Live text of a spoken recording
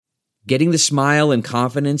Getting the smile and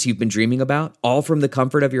confidence you've been dreaming about, all from the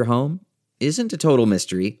comfort of your home, isn't a total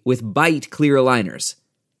mystery with Bite Clear Aligners.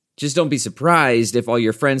 Just don't be surprised if all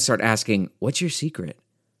your friends start asking, "What's your secret?"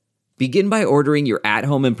 Begin by ordering your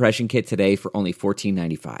at-home impression kit today for only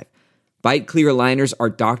 $14.95. Bite Clear Aligners are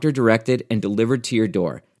doctor-directed and delivered to your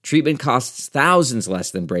door. Treatment costs thousands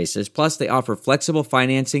less than braces, plus they offer flexible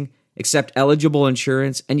financing, accept eligible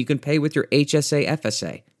insurance, and you can pay with your HSA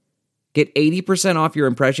FSA. Get 80% off your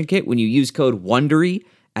impression kit when you use code WONDERY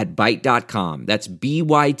at Byte.com. That's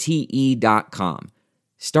BYTE.com.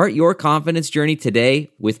 Start your confidence journey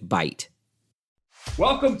today with Byte.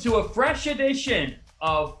 Welcome to a fresh edition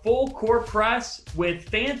of Full Court Press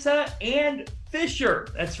with Fanta and Fisher.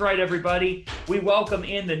 That's right, everybody. We welcome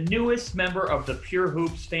in the newest member of the Pure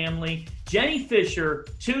Hoops family, Jenny Fisher,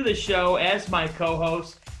 to the show as my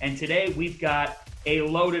co-host. And today we've got a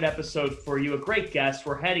loaded episode for you, a great guest.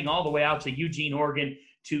 We're heading all the way out to Eugene, Oregon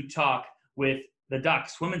to talk with the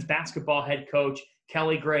Ducks women's basketball head coach,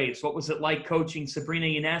 Kelly Graves. What was it like coaching Sabrina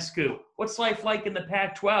Ionescu? What's life like in the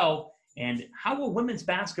Pac-12? And how will women's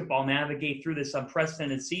basketball navigate through this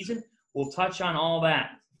unprecedented season? We'll touch on all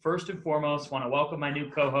that. First and foremost, want to welcome my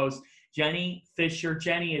new co-host, Jenny Fisher.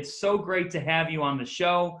 Jenny, it's so great to have you on the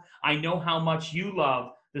show. I know how much you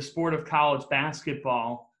love the sport of college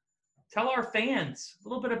basketball. Tell our fans a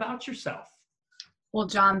little bit about yourself. Well,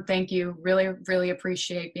 John, thank you. Really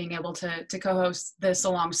appreciate being able to co-host this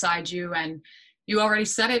alongside you. And you already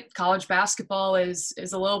said it, college basketball is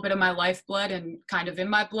a little bit of my lifeblood and kind of in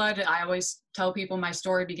my blood. I always tell people my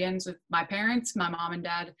story begins with my parents. My mom and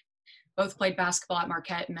dad both played basketball at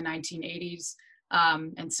Marquette in the 1980s.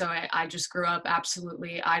 And so I just grew up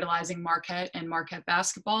absolutely idolizing Marquette and Marquette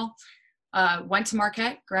basketball. Went to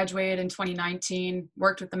Marquette, graduated in 2019,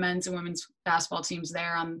 worked with the men's and women's basketball teams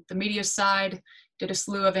there on the media side, did a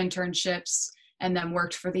slew of internships, and then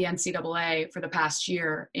worked for the NCAA for the past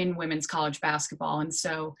year in women's college basketball. And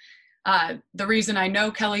so the reason I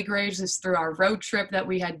know Kelly Graves is through our road trip that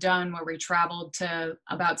we had done where we traveled to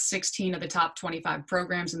about 16 of the top 25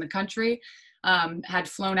 programs in the country, had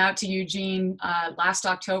flown out to Eugene last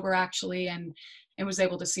October actually, and was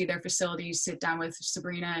able to see their facilities, sit down with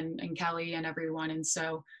Sabrina and Kelly and everyone. And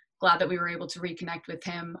so glad that we were able to reconnect with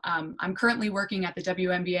him. I'm currently working at the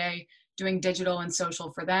WNBA doing digital and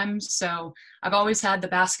social for them. So I've always had the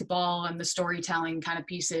basketball and the storytelling kind of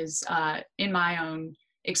pieces in my own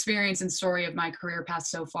experience and story of my career path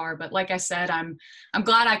so far. But like I said, I'm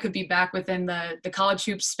glad I could be back within the college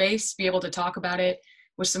hoops space, be able to talk about it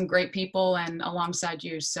with some great people and alongside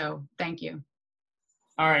you. So thank you.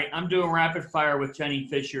 All right, I'm doing rapid fire with Jenny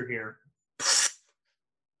Fisher here.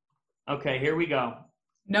 Okay, here we go.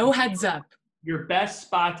 No heads up. Your best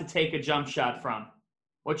spot to take a jump shot from.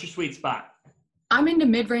 What's your sweet spot? I'm into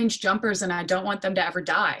mid-range jumpers and I don't want them to ever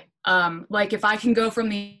die. Like if I can go from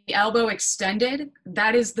the elbow extended,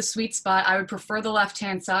 that is the sweet spot. I would prefer the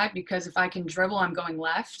left-hand side because if I can dribble, I'm going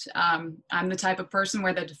left. I'm the type of person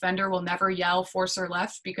where the defender will never yell force her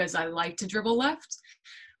left because I like to dribble left.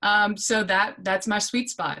 So that's my sweet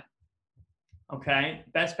spot. Okay.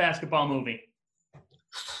 Best basketball movie.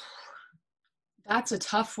 That's a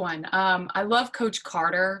tough one. I love Coach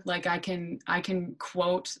Carter. Like I can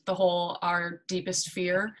quote the whole "Our deepest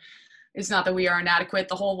fear is not that we are inadequate,"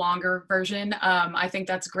 the whole longer version. I think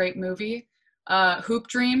that's a great movie. Hoop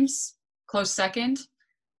Dreams, close second.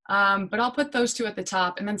 But I'll put those two at the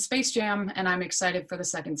top, and then Space Jam. And I'm excited for the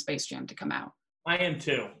second Space Jam to come out. I am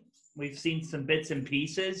too. We've seen some bits and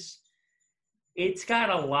pieces. It's got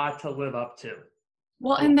a lot to live up to.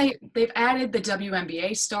 Well, and they've added the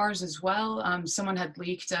WNBA stars as well. Someone had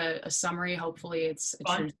leaked a summary. Hopefully it's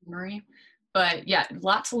a true summary. But yeah, a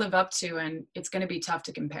lot to live up to, and it's going to be tough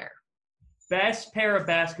to compare. Best pair of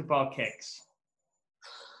basketball kicks.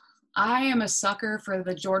 I am a sucker for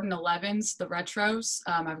the Jordan 11s, the retros.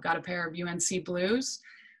 I've got a pair of UNC Blues.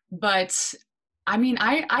 But I mean,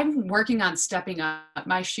 I'm working on stepping up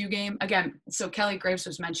my shoe game. Again, so Kelly Graves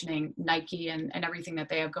was mentioning Nike and everything that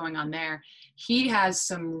they have going on there. He has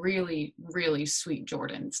some really, really sweet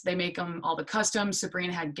Jordans. They make them all the custom.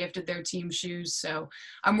 Sabrina had gifted their team shoes. So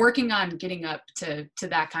I'm working on getting up to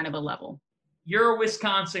that kind of a level. You're a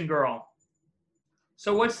Wisconsin girl.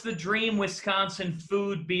 So what's the dream Wisconsin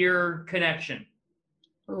food, beer connection?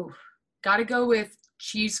 Ooh, got to go with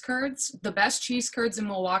cheese curds. The best cheese curds in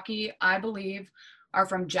Milwaukee, I believe, are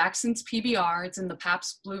from Jackson's PBR. It's in the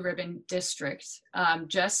Pabst Blue Ribbon district,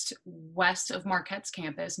 just west of Marquette's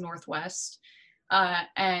campus, northwest.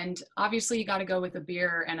 And obviously you got to go with a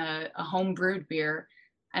beer and a home brewed beer.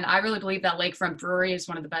 And I really believe that Lakefront Brewery is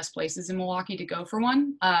one of the best places in Milwaukee to go for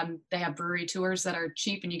one. They have brewery tours that are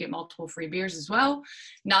cheap and you get multiple free beers as well.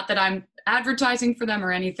 Not that I'm advertising for them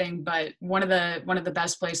or anything, but one of the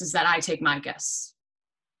best places that I take my guests.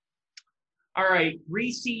 All right,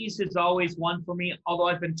 Reese's is always one for me, although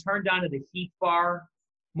I've been turned on to the Heat Bar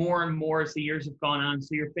more and more as the years have gone on.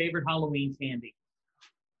 So your favorite Halloween candy?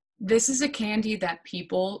 This is a candy that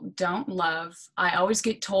people don't love. I always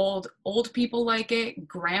get told old people like it.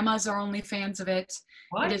 Grandmas are only fans of it.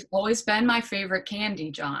 What? It has always been my favorite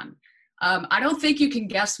candy, John. I don't think you can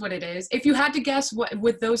guess what it is. If you had to guess what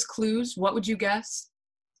with those clues, what would you guess?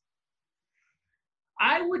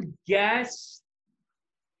 I would guess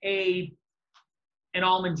an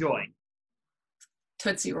Almond Joy.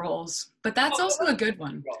 Tootsie Rolls. But that's also a good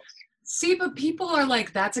one. See, but people are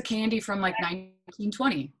like, that's a candy from like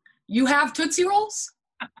 1920. You have Tootsie Rolls?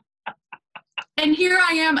 And here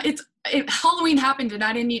I am. Halloween happened and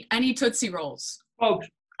I didn't eat any Tootsie Rolls. Folks,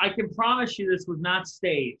 I can promise you this was not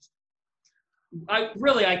staged. I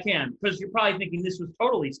can, because you're probably thinking this was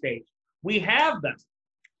totally staged. We have them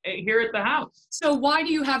here at the house. So why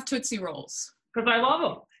do you have Tootsie Rolls? Because I love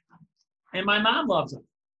them. And my mom loves them.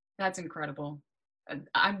 That's incredible.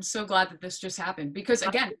 I'm so glad that this just happened. Because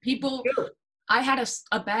again, I had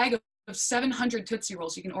a bag of 700 Tootsie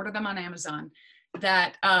Rolls. You can order them on Amazon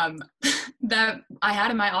that that I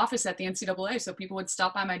had in my office at the NCAA. So people would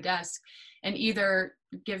stop by my desk and either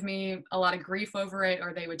give me a lot of grief over it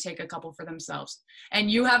or they would take a couple for themselves. And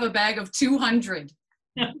you have a bag of 200.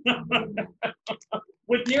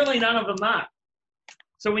 With nearly none of them not.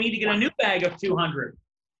 So we need to get a new bag of 200.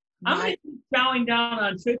 I'm going to keep chowing down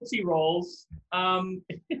on Tootsie Rolls. And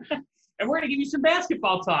we're going to give you some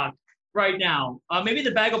basketball talk right now. Maybe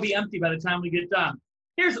the bag will be empty by the time we get done.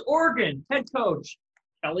 Here's Oregon head coach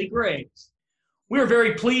Kelly Graves. We're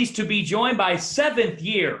very pleased to be joined by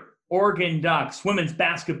seventh-year Oregon Ducks women's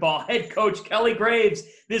basketball head coach Kelly Graves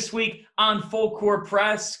this week on Full Court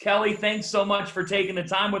Press. Kelly, thanks so much for taking the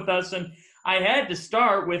time with us. And I had to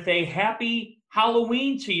start with a happy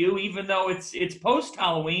Halloween to you, even though it's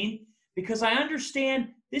post-Halloween, because I understand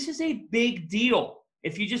this is a big deal.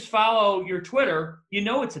 If you just follow your Twitter, you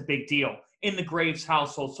know it's a big deal in the Graves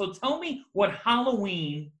household. So tell me what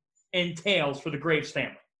Halloween entails for the Graves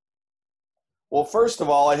family. Well, first of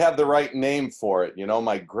all, I have the right name for it,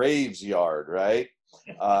 my Graves yard, right?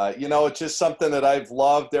 It's just something that I've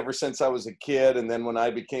loved ever since I was a kid. And then when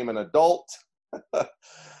I became an adult,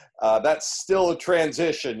 that's still a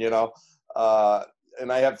transition, and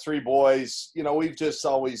I have three boys. We've just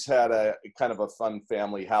always had a kind of a fun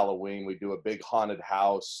family Halloween. We do a big haunted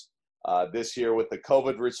house. This year with the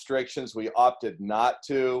COVID restrictions, we opted not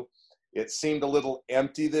to. It seemed a little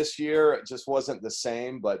empty this year. It just wasn't the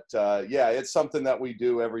same. But, it's something that we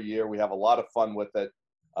do every year. We have a lot of fun with it.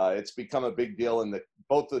 It's become a big deal in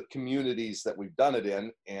both the communities that we've done it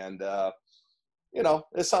in. And,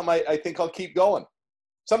 it's something I think I'll keep going.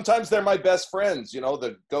 Sometimes they're my best friends,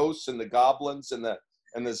 the ghosts and the goblins and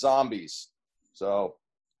the zombies. So.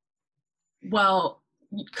 Well,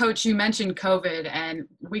 Coach, you mentioned COVID, and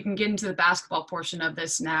we can get into the basketball portion of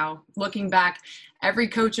this now. Looking back, every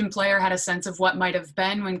coach and player had a sense of what might have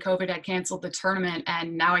been when COVID had canceled the tournament.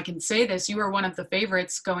 And now I can say this, you were one of the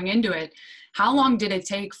favorites going into it. How long did it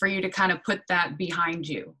take for you to kind of put that behind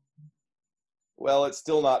you? Well, it's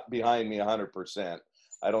still not behind me 100%.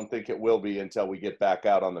 I don't think it will be until we get back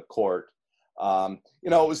out on the court. It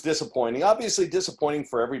was disappointing. Obviously disappointing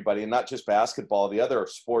for everybody, and not just basketball, the other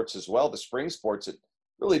sports as well. The spring sports, it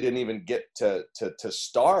really didn't even get to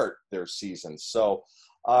start their season. So,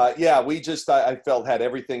 I felt had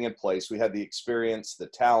everything in place. We had the experience, the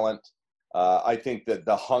talent. I think that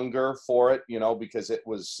the hunger for it, because it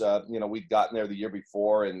was, we'd gotten there the year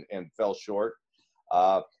before and fell short.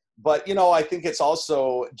 But, I think it's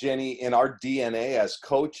also, Jenny, in our DNA as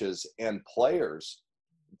coaches and players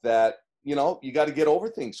that, you got to get over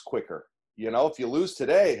things quicker. If you lose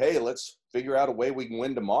today, hey, let's figure out a way we can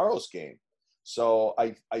win tomorrow's game. So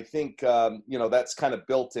I think, that's kind of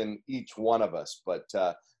built in each one of us. But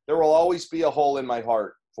there will always be a hole in my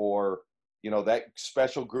heart for, that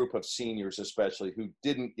special group of seniors, especially, who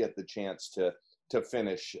didn't get the chance to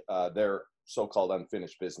finish their so-called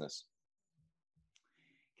unfinished business.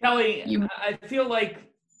 Kelly, I feel like,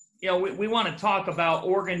 we want to talk about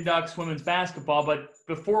Oregon Ducks women's basketball, but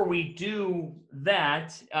before we do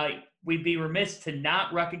that, we'd be remiss to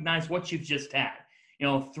not recognize what you've just had.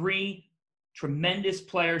 Three tremendous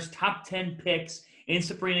players, top 10 picks in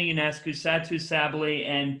Sabrina Ionescu, Satu Sabally,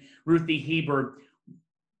 and Ruthie Hebert.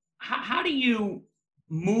 How do you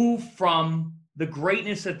move from the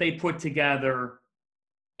greatness that they put together,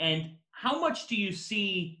 and how much do you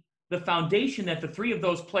see the foundation that the three of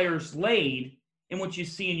those players laid in what you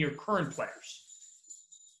see in your current players?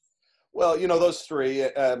 Well, those three,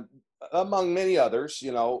 among many others,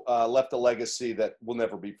 left a legacy that will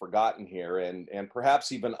never be forgotten here, and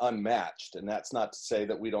perhaps even unmatched. And that's not to say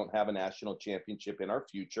that we don't have a national championship in our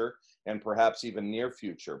future, and perhaps even near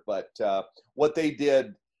future. But what they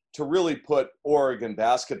did to really put Oregon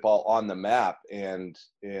basketball on the map and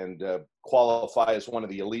qualify as one of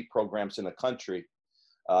the elite programs in the country,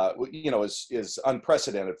 is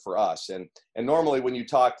unprecedented for us. And normally when you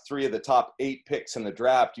talk three of the top 8 picks in the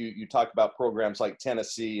draft, you talk about programs like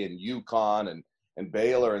Tennessee and UConn and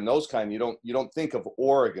Baylor and those kind. You don't think of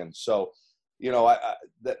Oregon. So,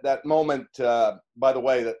 that moment, by the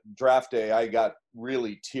way, that draft day, I got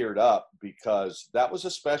really teared up because that was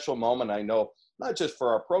a special moment. I know not just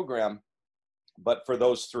for our program, but for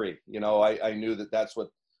those three. I knew that that's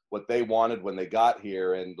what they wanted when they got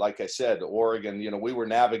here. And like I said, Oregon, we were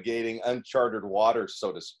navigating uncharted waters,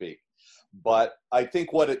 so to speak. But I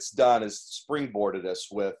think what it's done is springboarded us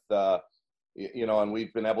with, and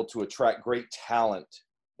we've been able to attract great talent.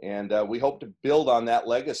 And we hope to build on that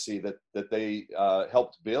legacy that they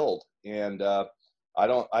helped build. And I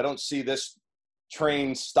don't see this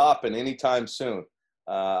train stopping anytime soon.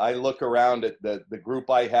 I look around at the group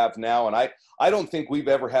I have now, and I don't think we've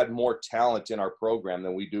ever had more talent in our program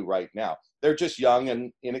than we do right now. They're just young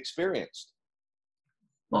and inexperienced.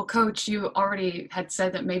 Well, Coach, you already had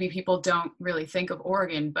said that maybe people don't really think of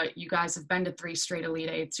Oregon, but you guys have been to 3 straight Elite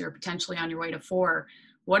Eights. You're potentially on your way to 4.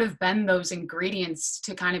 What have been those ingredients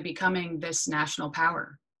to kind of becoming this national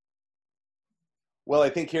power? Well, I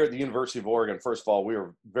think here at the University of Oregon, first of all, we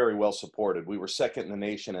were very well supported. We were second in the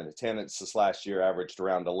nation in attendance this last year, averaged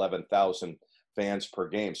around 11,000 fans per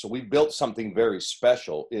game. So we built something very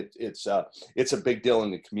special. It's a big deal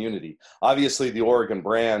in the community. Obviously, the Oregon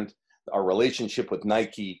brand, our relationship with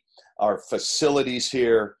Nike, our facilities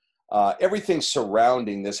here, everything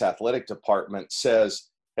surrounding this athletic department says,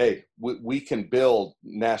 hey, we can build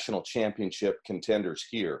national championship contenders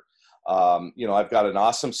here. I've got an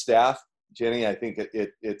awesome staff. Jenny, I think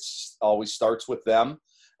it's always starts with them.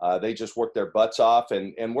 They just work their butts off,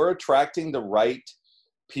 and we're attracting the right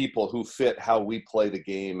people who fit how we play the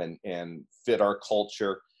game and fit our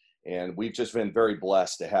culture. And we've just been very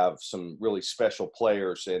blessed to have some really special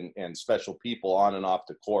players and special people on and off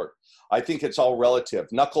the court. I think it's all relative.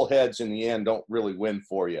 Knuckleheads in the end don't really win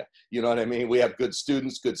for you. You know what I mean? We have good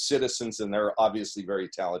students, good citizens, and they're obviously very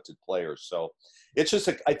talented players. So it's just,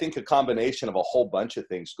 I think, a combination of a whole bunch of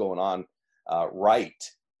things going on right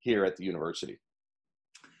here at the university.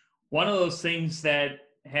 One of those things that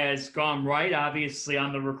has gone right, obviously,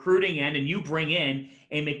 on the recruiting end, and you bring in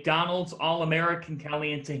a McDonald's All-American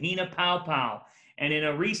Kelly and Te-Hina Paopao. And in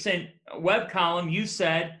a recent web column, you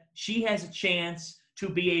said she has a chance to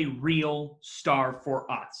be a real star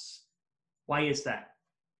for us. Why is that?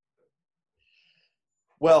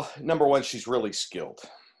 Well, number one, she's really skilled.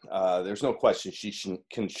 There's no question. She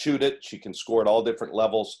can shoot it. She can score at all different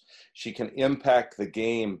levels. She can impact the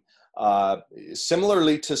game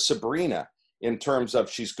similarly to Sabrina in terms of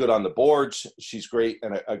she's good on the boards. She's great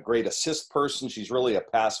and a great assist person. She's really a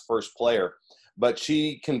pass-first player, but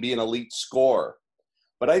she can be an elite scorer.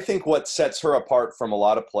 But I think what sets her apart from a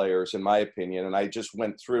lot of players, in my opinion, and I just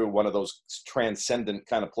went through one of those transcendent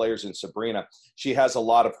kind of players in Sabrina, she has a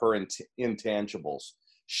lot of her intangibles.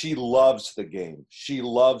 She loves the game. She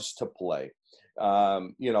loves to play.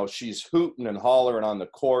 She's hooting and hollering on the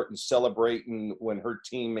court and celebrating when her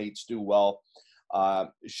teammates do well.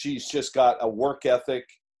 She's just got a work ethic,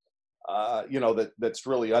 that's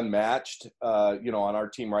really unmatched, on our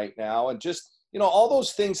team right now. And just, all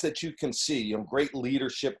those things that you can see, great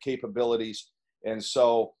leadership capabilities. And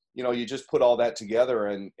so, you just put all that together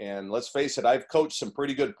and let's face it, I've coached some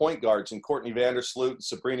pretty good point guards in Courtney Vandersloot and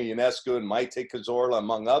Sabrina Ionescu and Maite Cazorla,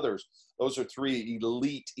 among others. Those are 3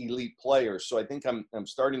 elite players. So I think I'm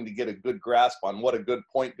starting to get a good grasp on what a good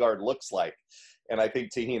point guard looks like. And I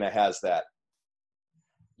think Te-Hina has that.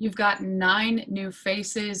 You've got 9 new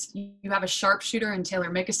faces. You have a sharpshooter in Taylor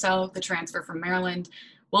Mikasel, the transfer from Maryland.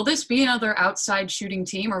 Will this be another outside shooting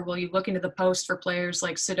team, or will you look into the post for players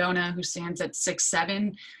like Sedona, who stands at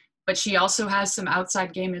 6'7", but she also has some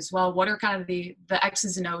outside game as well? What are kind of the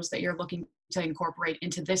X's and O's that you're looking to incorporate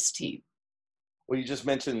into this team? Well, you just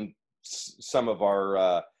mentioned some of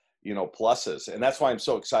our, pluses, and that's why I'm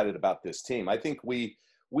so excited about this team. I think we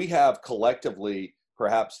have collectively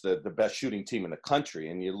perhaps the best shooting team in the country,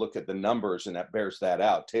 and you look at the numbers and that bears that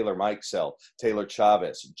out. Taylor Mikesell, Taylor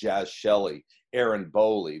Chavez, Jazz Shelley, Aaron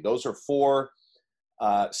Bowley. Those are 4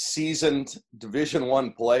 seasoned Division I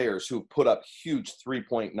players who put up huge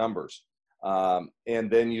 3-point numbers. And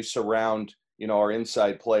then you surround, our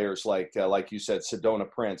inside players like you said, Sedona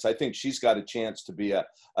Prince. I think she's got a chance to be a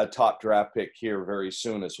top draft pick here very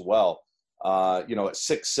soon as well. At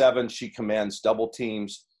 6'7", she commands double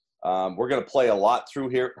teams. We're going to play a lot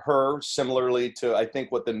through her, similarly to, I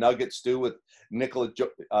think, what the Nuggets do with Nikola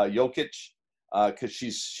Jokic, because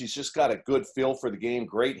she's just got a good feel for the game,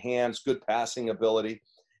 great hands, good passing ability.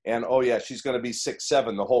 And, she's going to be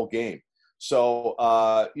 6'7" the whole game. So,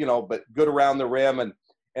 but good around the rim.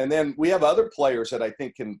 And then we have other players that I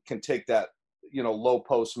think can take that, low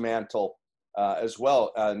post mantle as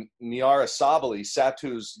well. Niara Sabali,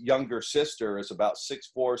 Satu's younger sister, is about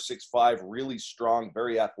 6'4", 6'5", really strong,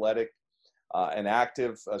 very athletic and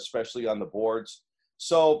active, especially on the boards.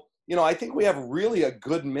 So, I think we have really a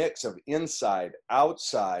good mix of inside,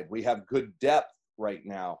 outside. We have good depth right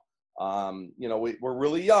now. We're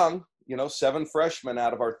really young, 7 freshmen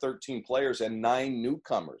out of our 13 players and 9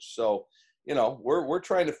 newcomers. So, we're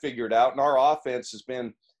trying to figure it out. And our offense has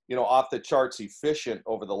been, off the charts efficient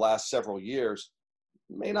over the last several years.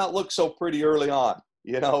 It may not look so pretty early on,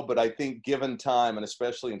 but I think given time, and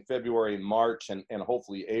especially in February and March and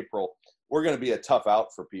hopefully April, we're going to be a tough out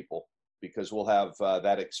for people because we'll have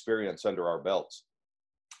that experience under our belts.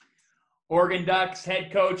 Oregon Ducks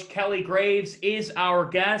head coach Kelly Graves is our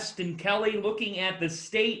guest. And Kelly, looking at the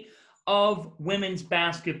state of women's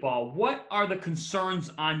basketball, what are the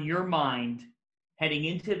concerns on your mind heading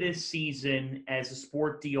into this season as the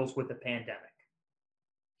sport deals with the pandemic?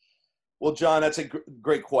 Well, John, that's a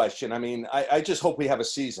great question. I mean, I just hope we have a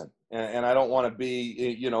season, and I don't want to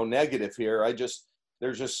be, negative here.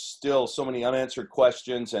 There's just still so many unanswered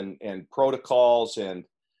questions and protocols, and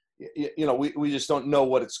we just don't know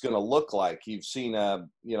what it's going to look like. You've seen a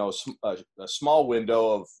small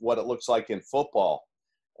window of what it looks like in football.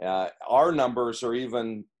 Our numbers are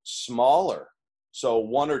even smaller. So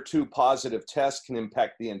 1 or 2 positive tests can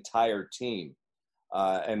impact the entire team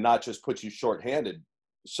and not just put you shorthanded.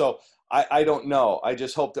 So I don't know. I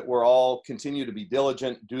just hope that we're all continue to be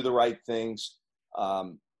diligent, do the right things,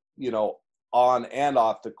 on and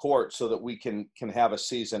off the court so that we can have a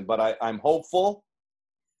season. But I'm hopeful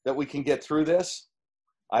that we can get through this.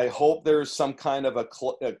 I hope there's some kind of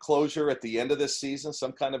a closure at the end of this season,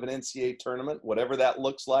 some kind of an NCAA tournament, whatever that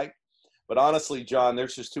looks like. But honestly, John,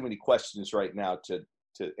 there's just too many questions right now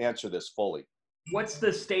to answer this fully. What's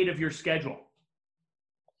the state of your schedule?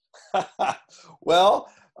 Well,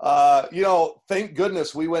 thank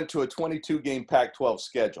goodness we went to a 22-game Pac-12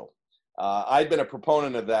 schedule. I've been a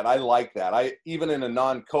proponent of that. I like that. Even in a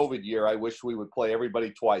non-COVID year, I wish we would play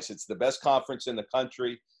everybody twice. It's the best conference in the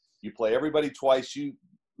country. You play everybody twice, you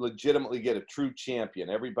legitimately get a true champion.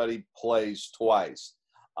 Everybody plays twice,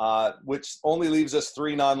 which only leaves us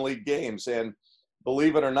 3 non-league games. And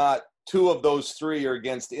believe it or not, 2 of those 3 are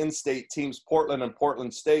against in-state teams, Portland and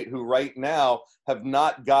Portland State, who right now have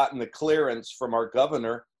not gotten the clearance from our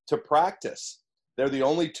governor to practice. They're the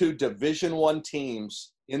only 2 Division I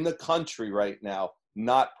teams in the country right now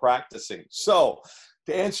not practicing. So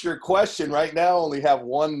to answer your question, right now only have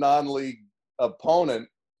 1 non-league opponent.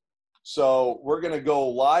 So we're going to go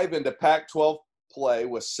live into Pac-12 play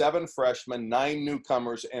with 7 freshmen, 9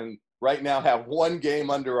 newcomers, and right now have 1 game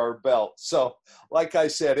under our belt. So like I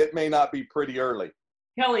said, it may not be pretty early.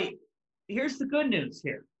 Kelly, here's the good news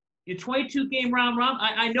here. Your 22-game round robin,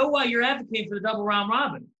 I know why you're advocating for the double round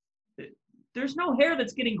robin. There's no hair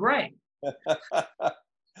that's getting gray.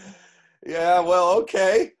 Yeah, well,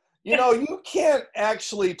 okay. You can't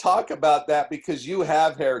actually talk about that because you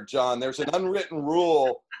have hair, John. There's an unwritten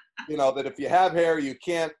rule, that if you have hair, you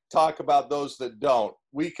can't talk about those that don't.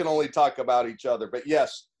 We can only talk about each other. But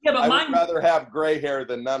yes, but I would rather have gray hair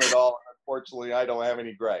than none at all. Unfortunately, I don't have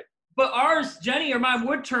any gray. But ours, Jenny or mine,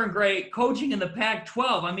 would turn gray coaching in the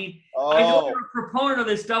Pac-12. I mean, I know you're a proponent of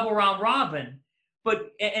this double round robin,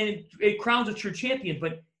 and it crowns a true champion.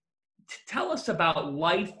 But tell us about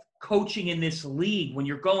life coaching in this league when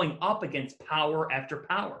you're going up against power after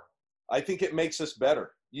power. I think it makes us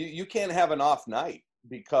better. You can't have an off night,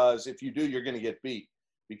 because if you do, you're going to get beat.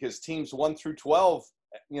 Because teams 1 through 12,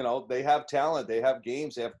 they have talent, they have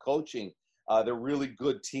games, they have coaching. They're really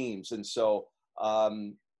good teams. And so, I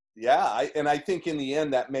think in the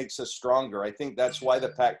end that makes us stronger. I think that's why the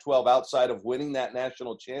Pac-12, outside of winning that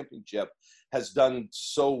national championship, has done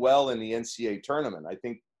so well in the NCAA tournament. I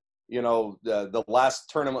think, the last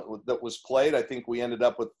tournament that was played, I think we ended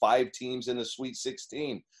up with 5 teams in the Sweet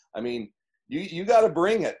 16. I mean, you got to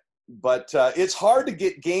bring it. But it's hard to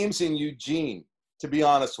get games in Eugene, to be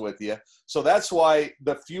honest with you. So that's why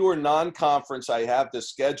the fewer non-conference I have to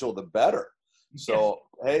schedule, the better. So,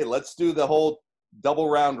 hey, let's do the whole double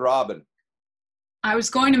round robin. I was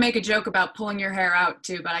going to make a joke about pulling your hair out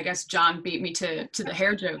too, but I guess John beat me to the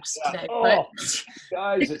hair jokes today. Oh, But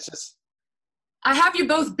guys, it's just. I have you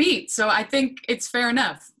both beat, so I think it's fair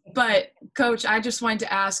enough. But Coach, I just wanted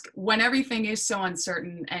to ask, when everything is so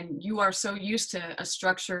uncertain and you are so used to a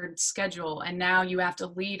structured schedule, and now you have to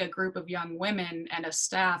lead a group of young women and a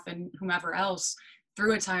staff and whomever else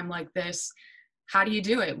through a time like this, how do you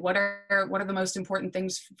do it? What are the most important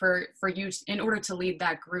things for you in order to lead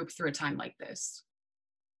that group through a time like this?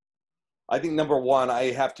 I think number one, I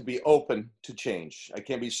have to be open to change. I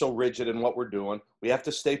can't be so rigid in what we're doing. We have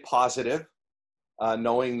to stay positive.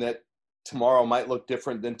 Knowing that tomorrow might look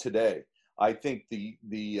different than today. I think the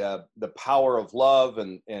power of love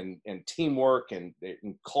and teamwork and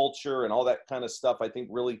culture and all that kind of stuff, I think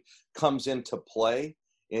really comes into play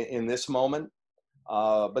in this moment.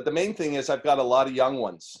 But the main thing is I've got a lot of young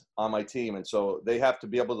ones on my team. And so they have to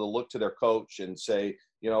be able to look to their coach and say,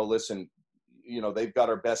 listen, they've got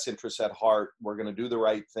our best interests at heart. We're going to do the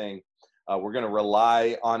right thing. We're going to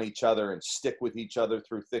rely on each other and stick with each other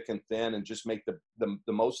through thick and thin and just make the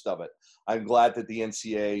most of it. I'm glad that the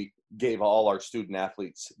NCAA gave all our student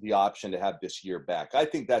athletes the option to have this year back. I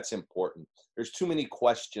think that's important. There's too many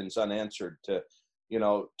questions unanswered to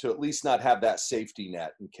at least not have that safety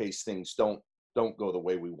net in case things don't go the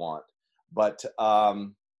way we want. But, I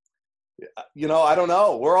don't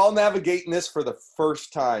know. We're all navigating this for the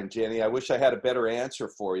first time, Jenny. I wish I had a better answer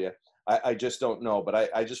for you. I just don't know, but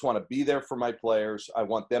I just want to be there for my players. I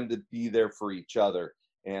want them to be there for each other.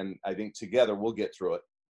 And I think together we'll get through it.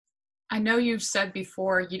 I know you've said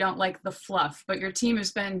before you don't like the fluff, but your team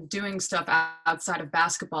has been doing stuff outside of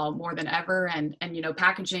basketball more than ever and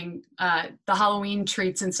packaging the Halloween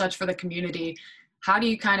treats and such for the community. How do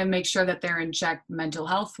you kind of make sure that they're in check mental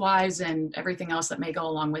health wise and everything else that may go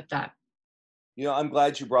along with that? I'm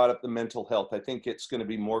glad you brought up the mental health. I think it's going to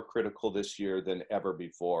be more critical this year than ever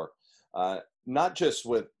before. Not just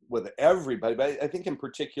with everybody, but I think in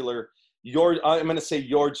particular, I'm going to say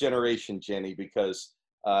your generation, Jenny, because,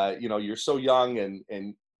 you're so young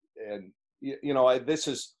and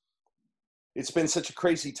it's been such a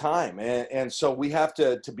crazy time. And so we have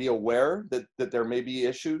to be aware that there may be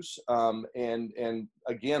issues, and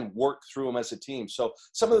again, work through them as a team. So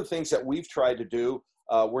some of the things that we've tried to do,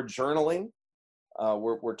 we're journaling.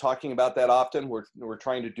 We're talking about that often. We're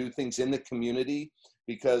trying to do things in the community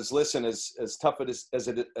because, listen, as tough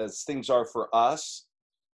as things are for us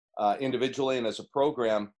individually and as a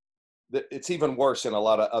program, it's even worse in a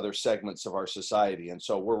lot of other segments of our society. And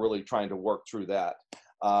so we're really trying to work through that.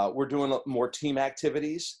 We're doing more team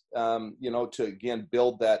activities, to again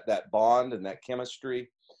build that bond and that chemistry.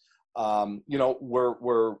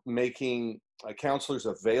 We're making counselors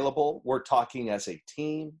available. We're talking as a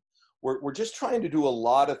team. We're just trying to do a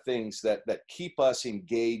lot of things that keep us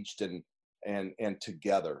engaged and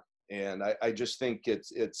together. And I just think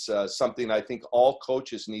it's something I think all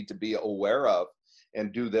coaches need to be aware of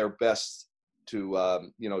and do their best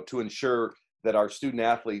to ensure that our student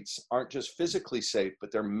athletes aren't just physically safe,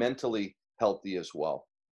 but they're mentally healthy as well.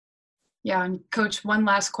 Yeah, and Coach, one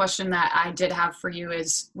last question that I did have for you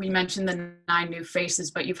is, we mentioned the 9 new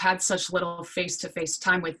faces, but you've had such little face-to-face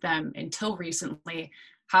time with them until recently.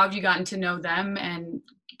 How have you gotten to know them and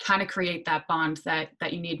kind of create that bond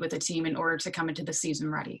that you need with a team in order to come into the season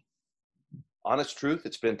ready? Honest truth,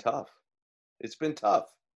 it's been tough. It's been tough.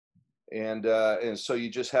 And so you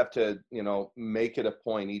just have to, make it a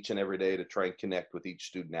point each and every day to try and connect with each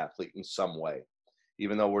student athlete in some way,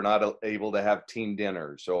 even though we're not able to have team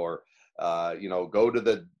dinners or, go to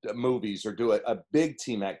the movies or do a big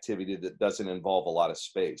team activity that doesn't involve a lot of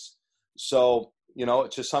space. So,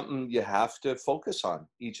 it's just something you have to focus on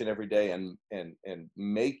each and every day and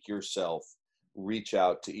make yourself reach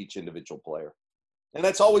out to each individual player. And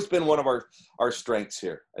that's always been one of our strengths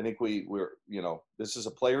here. I think we're this is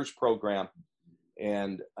a players program,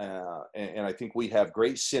 and I think we have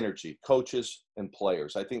great synergy, coaches and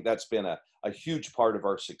players. I think that's been a huge part of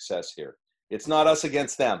our success here. It's not us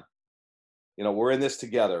against them. We're in this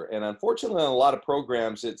together. And unfortunately, in a lot of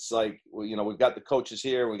programs, it's like, we've got the coaches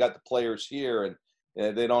here, we got the players here,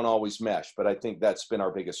 and they don't always mesh. But I think that's been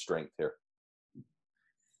our biggest strength here.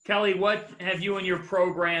 Kelly, what have you and your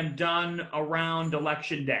program done around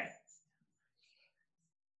Election Day?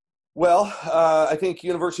 Well, I think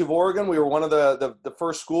University of Oregon, we were one of the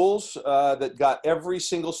first schools that got every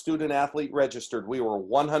single student athlete registered. We were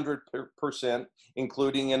 100%,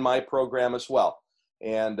 including in my program as well.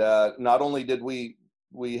 And not only did we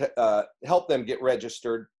help them get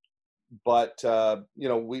registered, but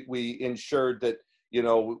we ensured that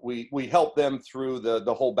we help them through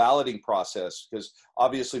the whole balloting process, because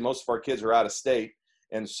obviously most of our kids are out of state,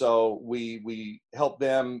 And so we help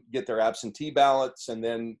them get their absentee ballots. And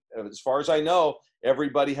then as far as I know,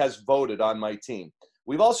 everybody has voted on my team.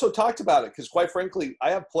 We've also talked about it because, quite frankly, I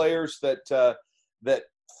have players that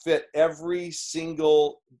fit every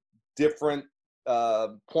single different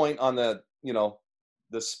point on the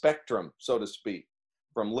spectrum, so to speak,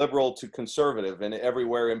 from liberal to conservative and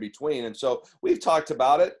everywhere in between. And so we've talked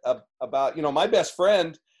about it, about my best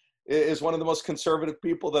friend is one of the most conservative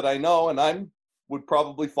people that I know, and would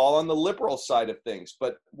probably fall on the liberal side of things,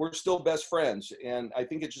 but we're still best friends. And I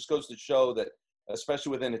think it just goes to show that, especially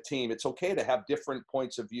within a team, it's okay to have different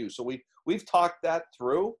points of view. So we've talked that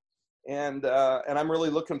through, and I'm really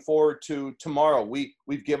looking forward to tomorrow.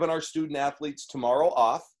 We've given our student athletes tomorrow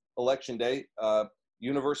off, Election Day,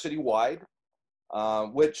 university-wide,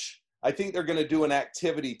 which I think they're going to do an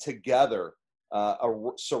activity together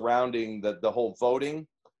surrounding the whole voting.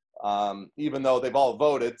 Even though they've all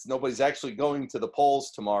voted, nobody's actually going to the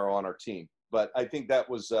polls tomorrow on our team. But I think that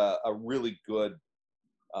was a really good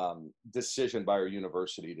decision by our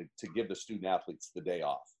university to give the student athletes the day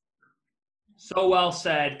off. So well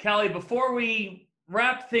said. Kelly, before we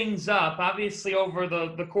wrap things up, obviously over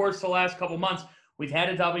the course of the last couple months, we've had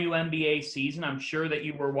a WNBA season. I'm sure that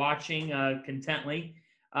you were watching contently.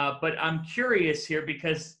 But I'm curious here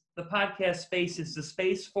because the podcast space is the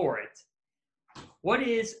space for it. What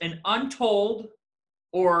is an untold,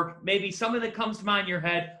 or maybe something that comes to mind in your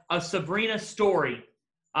head, a Sabrina story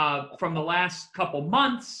from the last couple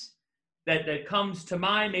months that comes to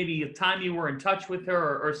mind, maybe a time you were in touch with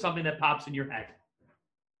her or something that pops in your head?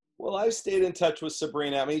 Well, I've stayed in touch with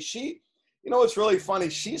Sabrina. I mean, it's really funny.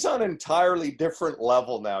 She's on an entirely different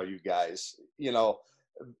level now, you guys.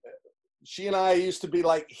 She and I used to be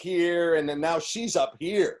like here, and then now she's up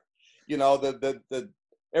here.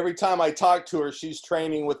 Every time I talk to her, she's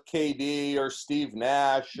training with KD or Steve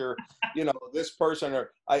Nash or, this person.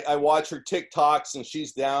 Or I watch her TikToks, and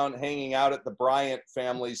she's down hanging out at the Bryant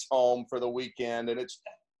family's home for the weekend. And it's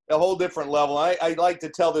a whole different level. I like to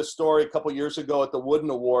tell this story. A couple years ago at the Wooden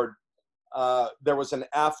Award, there was an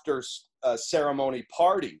after ceremony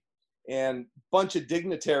party, and a bunch of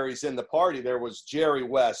dignitaries in the party. There was Jerry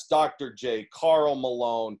West, Dr. J, Karl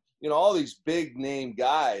Malone, all these big name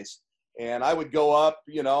guys. And I would go up,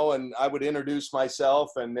 and I would introduce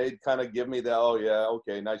myself, and they'd kind of give me the, oh, yeah,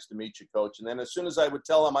 okay, nice to meet you, coach. And then as soon as I would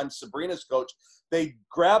tell them I'm Sabrina's coach, they'd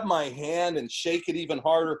grab my hand and shake it even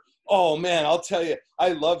harder. Oh, man, I'll tell you, I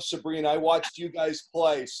love Sabrina. I watched you guys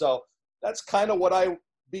play. So that's kind of what I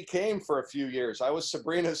became for a few years. I was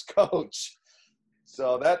Sabrina's coach.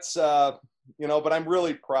 So that's, but I'm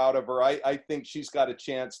really proud of her. I think she's got a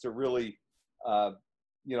chance to really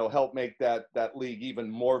help make that league even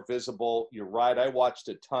more visible. You're right. I watched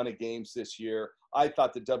a ton of games this year. I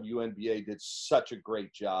thought the WNBA did such a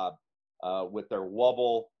great job with their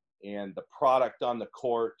wobble and the product on the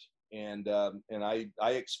court. And I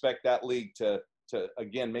expect that league to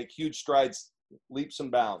again, make huge strides, leaps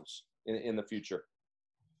and bounds in the future.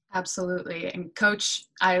 Absolutely. And Coach,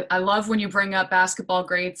 I love when you bring up basketball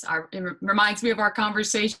greats. It reminds me of our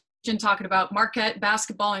conversation talking about Marquette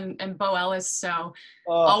basketball and Bo Ellis. So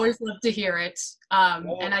always love to hear it.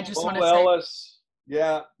 And I just want to say, Ellis,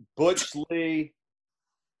 yeah, Butch Lee.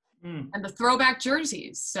 And the throwback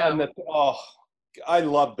jerseys. So I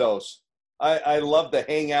love those. I love the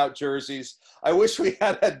hangout jerseys. I wish we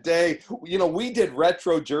had a day. We did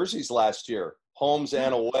retro jerseys last year, homes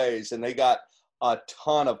and aways, and they got a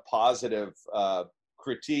ton of positive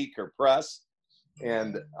critique or press.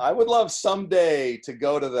 And I would love someday to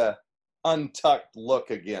go to the untucked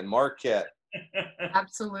look again, Marquette.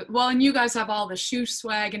 Absolutely. Well, and you guys have all the shoe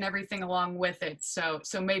swag and everything along with it. So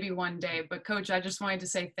maybe one day. But Coach, I just wanted to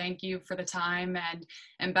say thank you for the time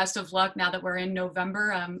and best of luck now that we're in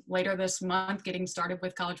November, later this month, getting started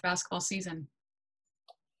with college basketball season.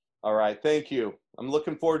 All right. Thank you. I'm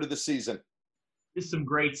looking forward to the season. Just some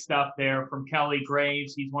great stuff there from Kelly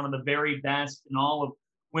Graves. He's one of the very best in all of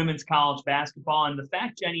women's college basketball. And the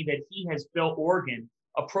fact, Jenny, that he has built Oregon,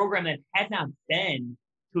 a program that had not been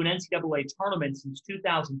to an NCAA tournament since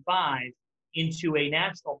 2005, into a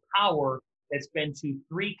national power that's been to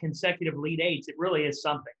 3 consecutive Elite Eights. It really is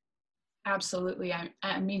something. Absolutely.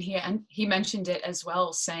 I mean, he mentioned it as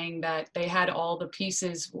well, saying that they had all the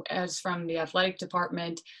pieces as from the athletic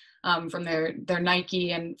department, from their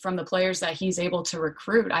Nike, and from the players that he's able to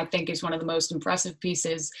recruit. I think is one of the most impressive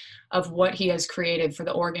pieces of what he has created for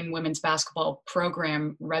the Oregon women's basketball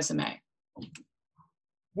program resume.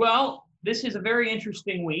 Well, this is a very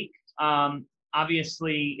interesting week.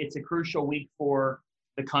 Obviously, it's a crucial week for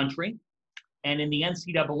the country. And in the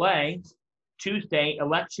NCAA, Tuesday,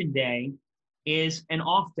 Election Day, is an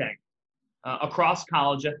off day. across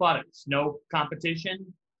college athletics. No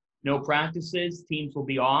competition, no practices. Teams will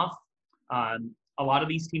be off. A lot of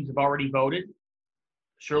these teams have already voted.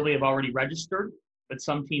 Surely have already registered, but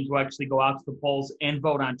some teams will actually go out to the polls and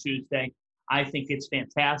vote on Tuesday. I think it's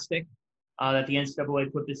fantastic that the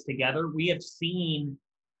NCAA put this together. We have seen,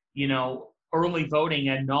 early voting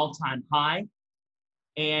at an all-time high.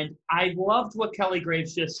 And I loved what Kelly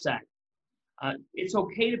Graves just said. It's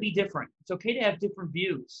okay to be different. It's okay to have different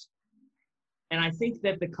views. And I think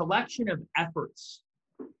that the collection of efforts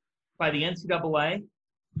by the NCAA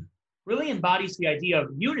really embodies the idea of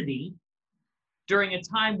unity during a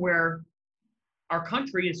time where our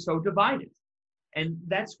country is so divided. And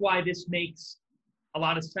that's why this makes a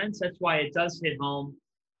lot of sense. That's why it does hit home.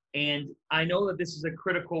 And I know that this is a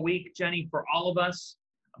critical week, Jenny, for all of us.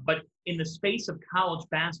 But in the space of college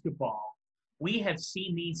basketball, we have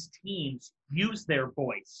seen these teams use their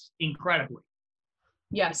voice incredibly.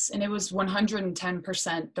 Yes, and it was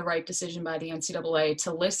 110% the right decision by the NCAA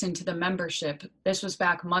to listen to the membership. This was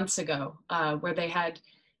back months ago, where they had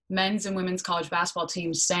men's and women's college basketball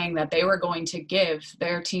teams saying that they were going to give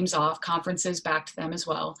their teams off, conferences back to them as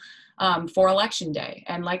well, for Election Day.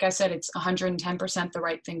 And like I said, it's 110% the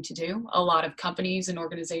right thing to do. A lot of companies and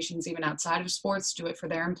organizations, even outside of sports, do it for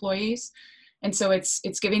their employees. And so it's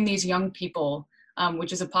giving these young people,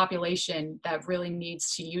 which is a population that really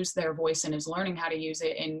needs to use their voice and is learning how to use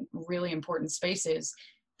it in really important spaces,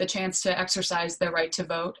 the chance to exercise their right to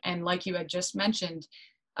vote. And like you had just mentioned,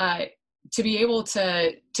 to be able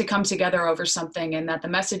to come together over something, and that the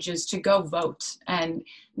message is to go vote and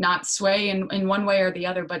not sway in one way or the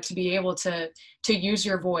other, but to be able to use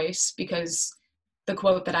your voice, because the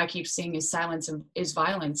quote that I keep seeing is silence is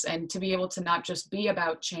violence, and to be able to not just be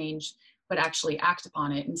about change, but actually act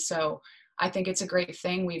upon it. And so I think it's a great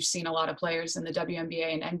thing. We've seen a lot of players in the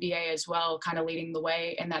WNBA and NBA as well, kind of leading the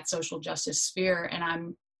way in that social justice sphere. And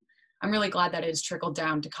I'm really glad that it has trickled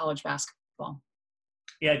down to college basketball.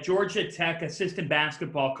 Yeah, Georgia Tech assistant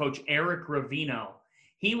basketball coach Eric Ravino,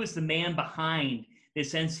 he was the man behind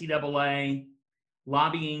this NCAA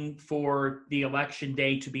lobbying for the election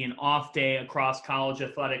day to be an off day across college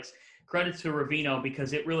athletics. Credit to Ravino,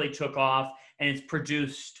 because it really took off, and it's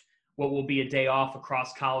produced what will be a day off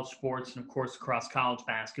across college sports and, of course, across college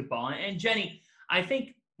basketball. And Jenny, I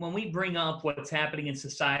think when we bring up what's happening in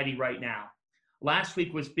society right now, last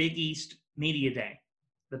week was Big East Media Day.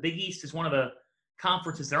 The Big East is one of the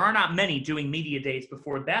conferences. There are not many doing media days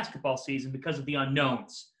before basketball season because of the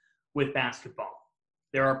unknowns with basketball.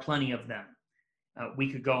 There are plenty of them.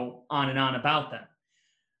 We could go on and on about them.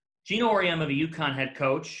 Geno Auriemma, the UConn head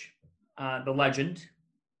coach, the legend,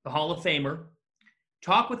 the Hall of Famer,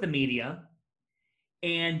 talked with the media,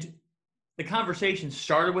 and the conversation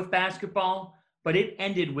started with basketball, but it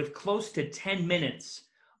ended with close to 10 minutes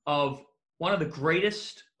of one of the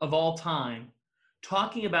greatest of all time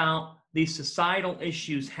talking about these societal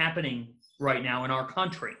issues happening right now in our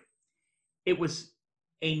country. It was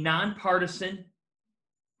a nonpartisan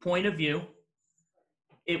point of view.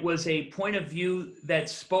 It was a point of view that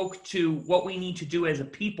spoke to what we need to do as a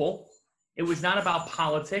people. It was not about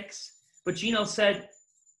politics. But Geno said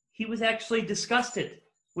he was actually disgusted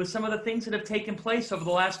with some of the things that have taken place over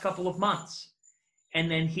the last couple of months.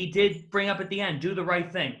 And then he did bring up at the end, do the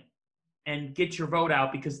right thing and get your vote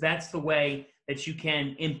out, because that's the way that you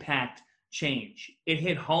can impact change. It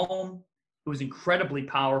hit home. It was incredibly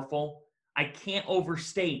powerful. I can't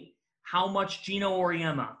overstate how much Geno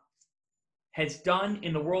Auriemma has done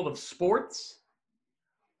in the world of sports,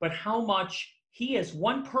 but how much he, as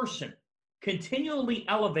one person, continually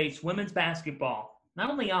elevates women's basketball, not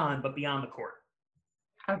only on, but beyond the court.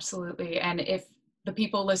 Absolutely. And if the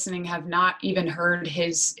people listening have not even heard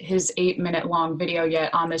his 8-minute long video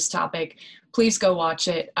yet on this topic, please go watch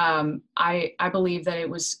it. I believe that it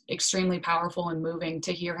was extremely powerful and moving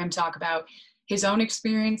to hear him talk about his own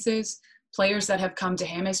experiences, players that have come to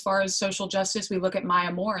him as far as social justice. We look at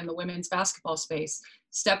Maya Moore in the women's basketball space,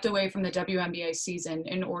 stepped away from the WNBA season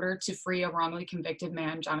in order to free a wrongly convicted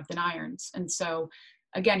man, Jonathan Irons. And so,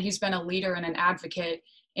 again, he's been a leader and an advocate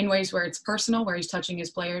in ways where it's personal, where he's touching his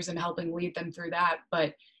players and helping lead them through that.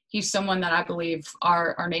 But he's someone that I believe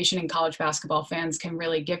our nation and college basketball fans can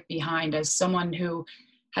really get behind as someone who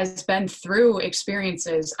has been through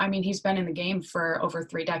experiences. I mean, he's been in the game for over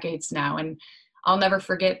 3 decades now. And I'll never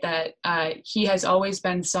forget that he has always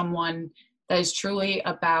been someone that is truly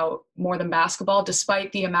about more than basketball,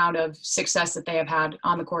 despite the amount of success that they have had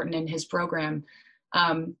on the court and in his program.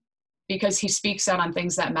 Because he speaks out on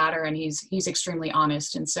things that matter, and he's extremely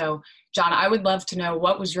honest. And so, John, I would love to know,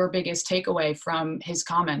 what was your biggest takeaway from his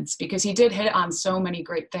comments? Because he did hit on so many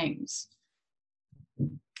great things.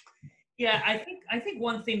 Yeah, I think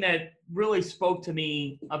one thing that really spoke to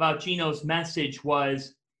me about Gino's message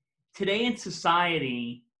was today in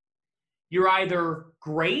society, you're either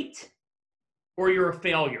great or you're a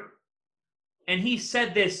failure. And he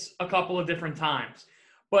said this a couple of different times,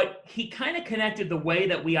 but he kind of connected the way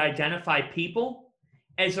that we identify people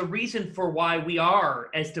as a reason for why we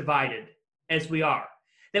are as divided as we are.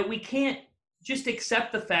 That we can't just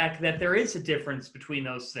accept the fact that there is a difference between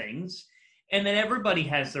those things and that everybody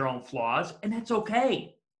has their own flaws, and that's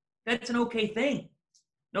okay. That's an okay thing.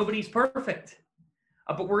 Nobody's perfect.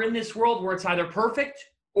 But we're in this world where it's either perfect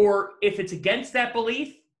or if it's against that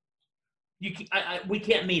belief, we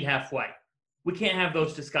can't meet halfway. We can't have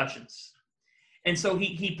those discussions. And so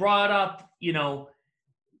he brought up,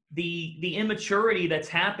 the immaturity that's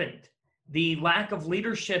happened, the lack of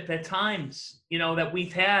leadership at times, that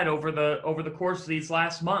we've had over the course of these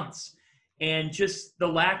last months, and just the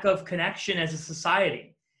lack of connection as a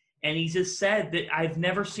society. And he just said that I've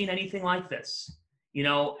never seen anything like this,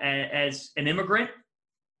 as an immigrant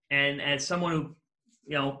and as someone who,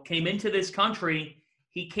 came into this country,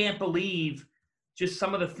 he can't believe just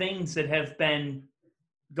some of the things that have been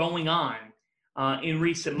going on in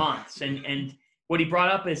recent months. And what he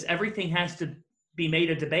brought up is everything has to be made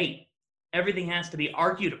a debate. Everything has to be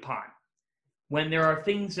argued upon. When there are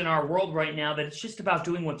things in our world right now that it's just about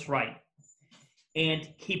doing what's right. And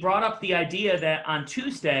he brought up the idea that on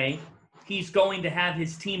Tuesday, he's going to have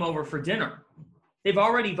his team over for dinner. They've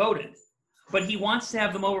already voted, but he wants to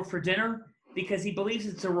have them over for dinner because he believes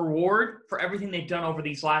it's a reward for everything they've done over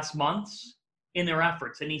these last months in their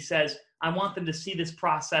efforts. And he says, I want them to see this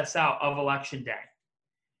process out of Election Day.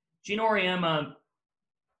 Gino Auriemma,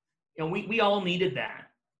 we all needed that.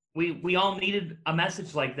 We all needed a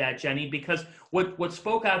message like that, Jenny, because what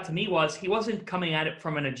spoke out to me was he wasn't coming at it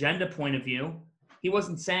from an agenda point of view. He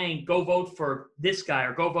wasn't saying, go vote for this guy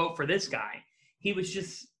or go vote for this guy. He was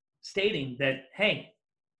just stating that, hey,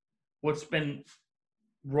 what's been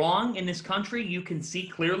wrong in this country, you can see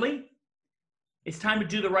clearly. It's time to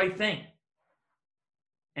do the right thing.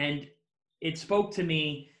 And it spoke to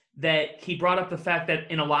me that he brought up the fact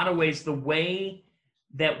that in a lot of ways, the way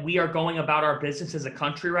that we are going about our business as a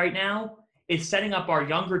country right now is setting up our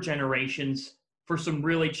younger generations for some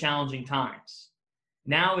really challenging times.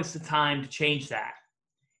 Now is the time to change that.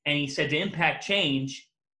 And he said to impact change,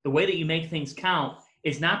 the way that you make things count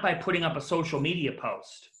is not by putting up a social media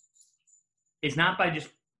post. It's not by just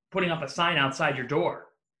putting up a sign outside your door.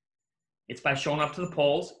 It's by showing up to the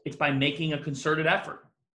polls. It's by making a concerted effort.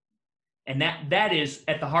 And that is,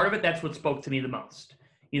 at the heart of it, that's what spoke to me the most.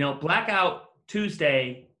 Blackout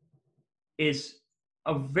Tuesday is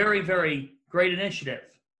a very, very great initiative.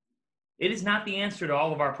 It is not the answer to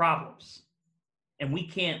all of our problems. And we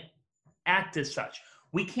can't act as such.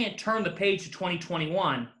 We can't turn the page to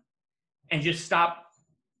 2021 and just stop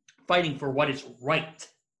fighting for what is right.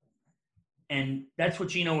 And that's what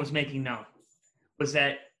Gino was making known, was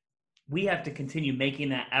that we have to continue making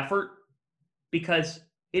that effort because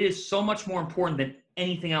it is so much more important than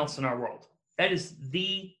anything else in our world. That is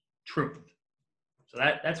the truth. So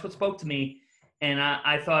that's what spoke to me. And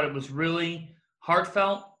I thought it was really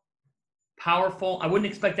heartfelt, powerful. I wouldn't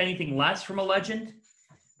expect anything less from a legend,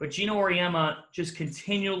 but Gino Auriemma just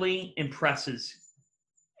continually impresses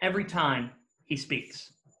every time he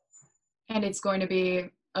speaks. And it's going to be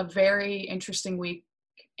a very interesting week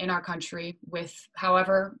in our country with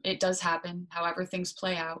however it does happen, however things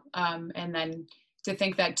play out. And then to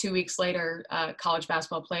think that 2 weeks later, college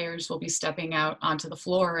basketball players will be stepping out onto the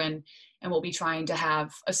floor and we'll be trying to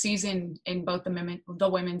have a season in both the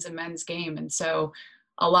women's and men's game. And so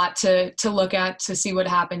a lot to look at, to see what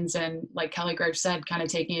happens. And like Kelly Graves said, kind of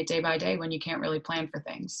taking it day by day when you can't really plan for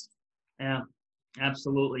things. Yeah,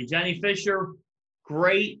 absolutely. Jenny Fisher,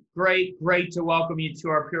 great to welcome you to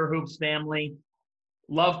our Pure Hoops family.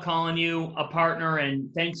 Love calling you a partner,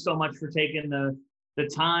 and thanks so much for taking the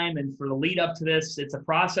time and for the lead up to this. It's a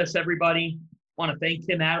process, everybody. Want to thank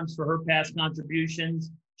Kim Adams for her past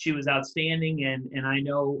contributions. She was outstanding, and I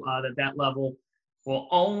know that level will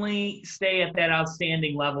only stay at that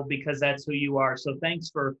outstanding level because that's who you are. So thanks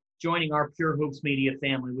for joining our Pure Hoops Media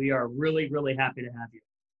family. We are really, really happy to have you.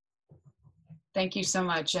 Thank you so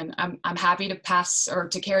much. And I'm happy to pass or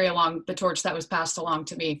to carry along the torch that was passed along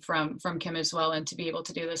to me from Kim as well, and to be able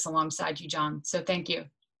to do this alongside you, John. So thank you.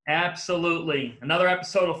 Absolutely. Another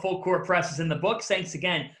episode of Full Court Press is in the books. Thanks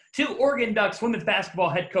again to Oregon Ducks women's basketball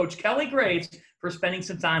head coach Kelly Graves for spending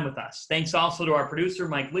some time with us. Thanks also to our producer,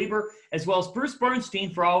 Mike Lieber, as well as Bruce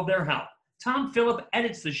Bernstein for all of their help. Tom Phillip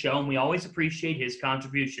edits the show, and we always appreciate his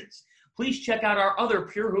contributions. Please check out our other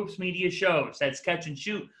Pure Hoops Media shows. That's Catch and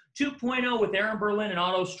Shoot, 2.0 with Aaron Berlin and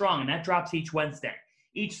Otto Strong, and that drops each Wednesday.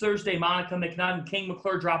 Each Thursday, Monica McNutt and King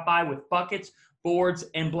McClure drop by with buckets, boards,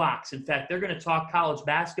 and blocks. In fact, they're going to talk college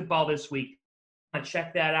basketball this week.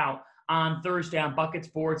 Check that out on Thursday on Buckets,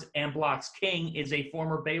 Boards, and Blocks. King is a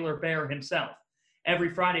former Baylor Bear himself.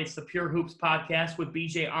 Every Friday, it's the Pure Hoops podcast with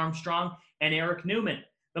BJ Armstrong and Eric Newman.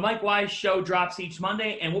 The Mike Wise Show drops each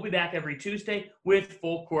Monday, and we'll be back every Tuesday with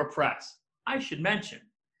Full Court Press. I should mention,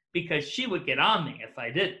 because she would get on me if I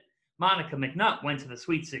didn't, Monica McNutt went to the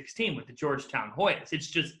Sweet 16 with the Georgetown Hoyas. It's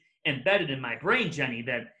just embedded in my brain, Jenny,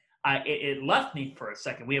 that it left me for a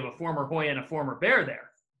second. We have a former Hoya and a former Bear there.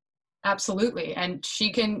 Absolutely. And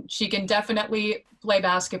she can definitely play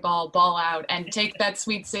basketball, ball out, and take that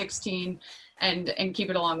Sweet 16 and keep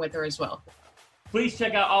it along with her as well. Please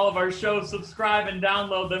check out all of our shows, subscribe and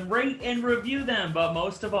download them, rate and review them, but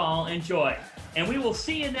most of all, enjoy. And we will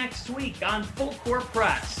see you next week on Full Court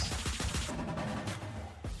Press.